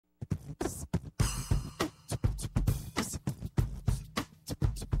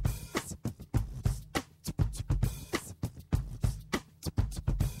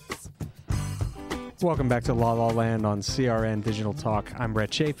Welcome back to La La Land on CRN Digital Talk. I'm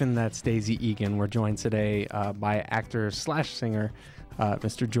Brett Chafin. That's Daisy Egan. We're joined today by actor/singer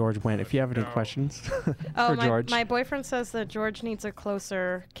Mr. George Wendt. If you have any questions for George. My boyfriend says that George needs a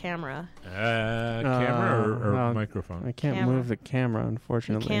closer camera. Camera or microphone? I can't move the camera,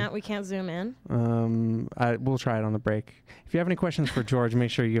 unfortunately. We can't zoom in? We'll try it on the break. If you have any questions for George,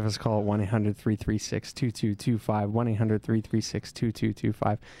 make sure you give us a call at 1-800-336-2225,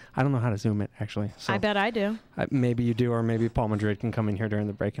 1-800-336-2225. I don't know how to zoom it, actually. So I bet I do. Maybe you do, or maybe Paul Madrid can come in here during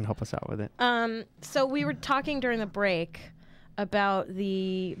the break and help us out with it. So we were talking during the break about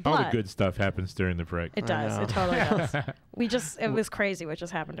the blood. All the good stuff happens during the break. It does. It totally does. It was crazy what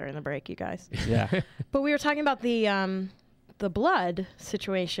just happened during the break, you guys. Yeah. But we were talking about the blood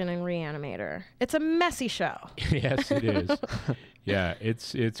situation in Reanimator. It's a messy show. Yes, it is. Yeah,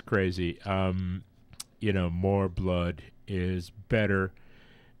 it's crazy. More blood is better.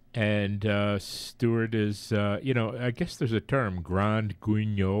 And Stewart is, I guess there's a term, Grand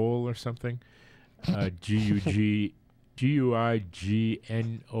Guignol or something. Guignol.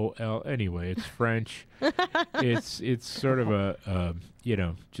 Anyway, it's French. It's sort of a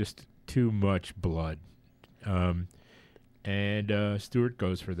just too much blood. And Stewart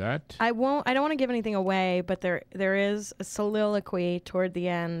goes for that. I don't want to give anything away, but there is a soliloquy toward the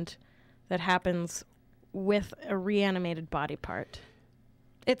end that happens with a reanimated body part.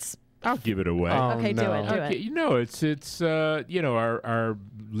 I'll give it away. Okay, no. do it. It's our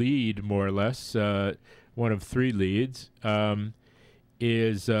lead, more or less, one of three leads,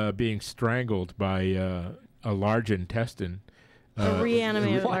 is being strangled by a large intestine. A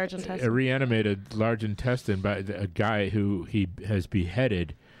reanimated large intestine. A reanimated large intestine by a guy who he has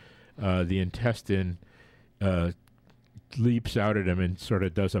beheaded. The intestine leaps out at him and sort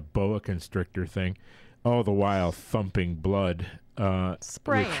of does a boa constrictor thing, all the while thumping blood.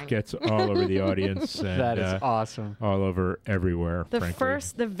 Spraying. Which gets all over the audience. And, that is awesome. All over everywhere.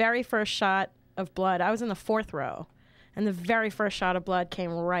 The very first shot of blood, I was in the fourth row, and the very first shot of blood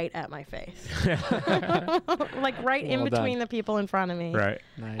came right at my face. Like right in between the people in front of me. Right.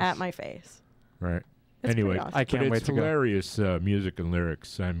 Nice. At my face. Right. It's anyway, awesome. I can't wait it's to go. hilarious music and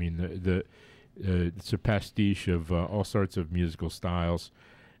lyrics. I mean, it's a pastiche of all sorts of musical styles,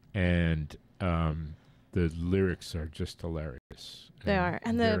 and the lyrics are just hilarious. They are.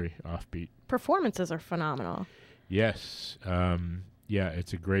 And very offbeat. Performances are phenomenal. Yes. Yeah,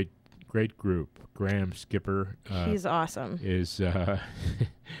 it's a great group. Graham Skipper. He's awesome. Is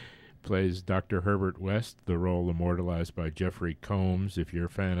plays Dr. Herbert West, the role immortalized by Jeffrey Combs, if you're a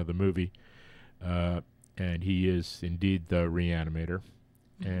fan of the movie. And he is indeed the Reanimator.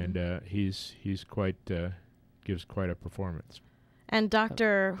 Mm-hmm. And he's quite gives quite a performance. And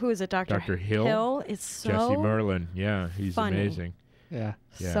who is it? Dr. Hill. Hill is so Jesse Merlin. Yeah, he's funny. amazing. Yeah.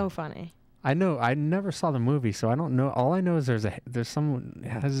 So funny. I know. I never saw the movie, so I don't know. All I know is there's someone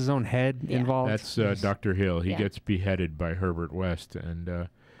has his own head involved. That's Dr. Hill. He gets beheaded by Herbert West, and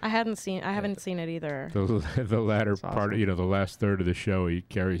I haven't seen it either. The latter part, awesome. The last third of the show, he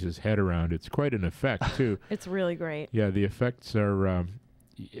carries his head around. It's quite an effect too. It's really great. Yeah, the effects are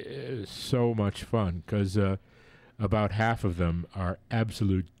so much fun because about half of them are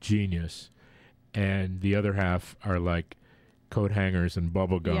absolute genius, and the other half are like coat hangers and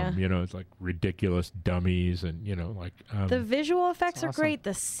bubble gum. Yeah. It's like ridiculous dummies, and the visual effects are awesome. great.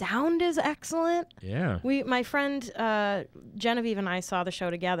 The sound is excellent. Yeah. My friend Genevieve and I saw the show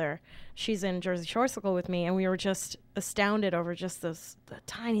together. She's in Jersey Shore Circle with me, and we were just astounded over just the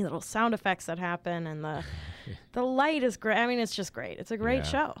tiny little sound effects that happen, and the light is great. I mean, it's just great. It's a great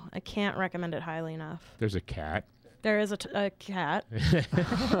show. I can't recommend it highly enough. There's a cat. There is a cat.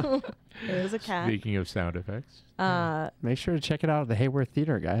 There is a cat. Speaking of sound effects. Make sure to check it out at the Hayworth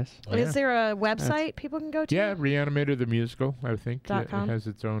Theater, guys. Is there a website people can go to? Yeah, Reanimator the Musical, I think. .com? It has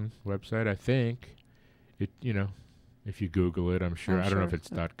its own website, I think. If you Google it, I'm sure. I don't know if it's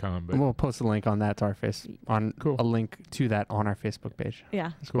 .com, but We'll post a link on that to our Cool. a link to that on our Facebook page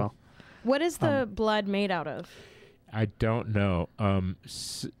Yeah. as Cool. well. What is the blood made out of? I don't know. A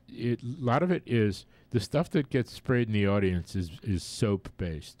lot of it is the stuff that gets sprayed in the audience is soap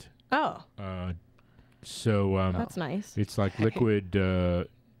based. Oh, So that's nice. it's like liquid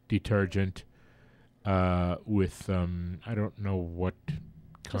detergent with I don't know what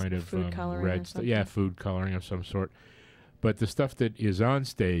kind Just of food coloring or red stuff. something? Yeah, food coloring of some sort. But the stuff that is on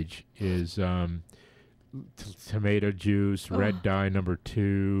stage is tomato juice, red dye number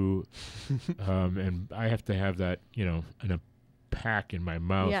 2, and I have to have that, in a pack in my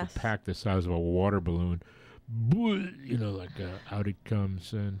mouth, Yes. a pack the size of a water balloon. Out it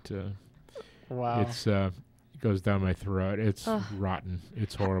comes, and Wow. it's goes down my throat. It's rotten.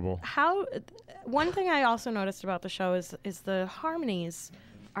 It's horrible. One thing I also noticed about the show is the harmonies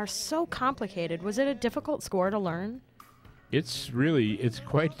are so complicated. Was it a difficult score to learn? It's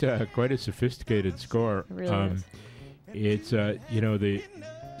quite a sophisticated score. It really is. It's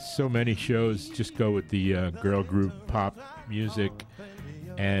so many shows just go with the girl group pop music,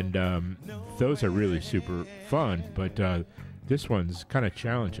 and those are really super fun. But this one's kind of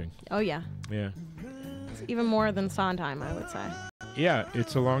challenging. Oh yeah. Yeah. It's even more than Sondheim, I would say. Yeah,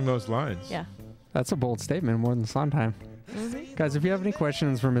 it's along those lines. Yeah. That's a bold statement, more than Sondheim. Mm-hmm. Guys, if you have any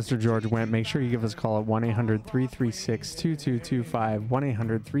questions for Mr. George Wendt, make sure you give us a call at 1-800-336-2225,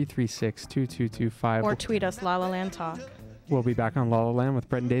 1-800-336-2225. Or tweet us La La Land Talk. We'll be back on La La Land with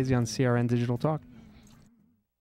Brett and Daisy on CRN Digital Talk.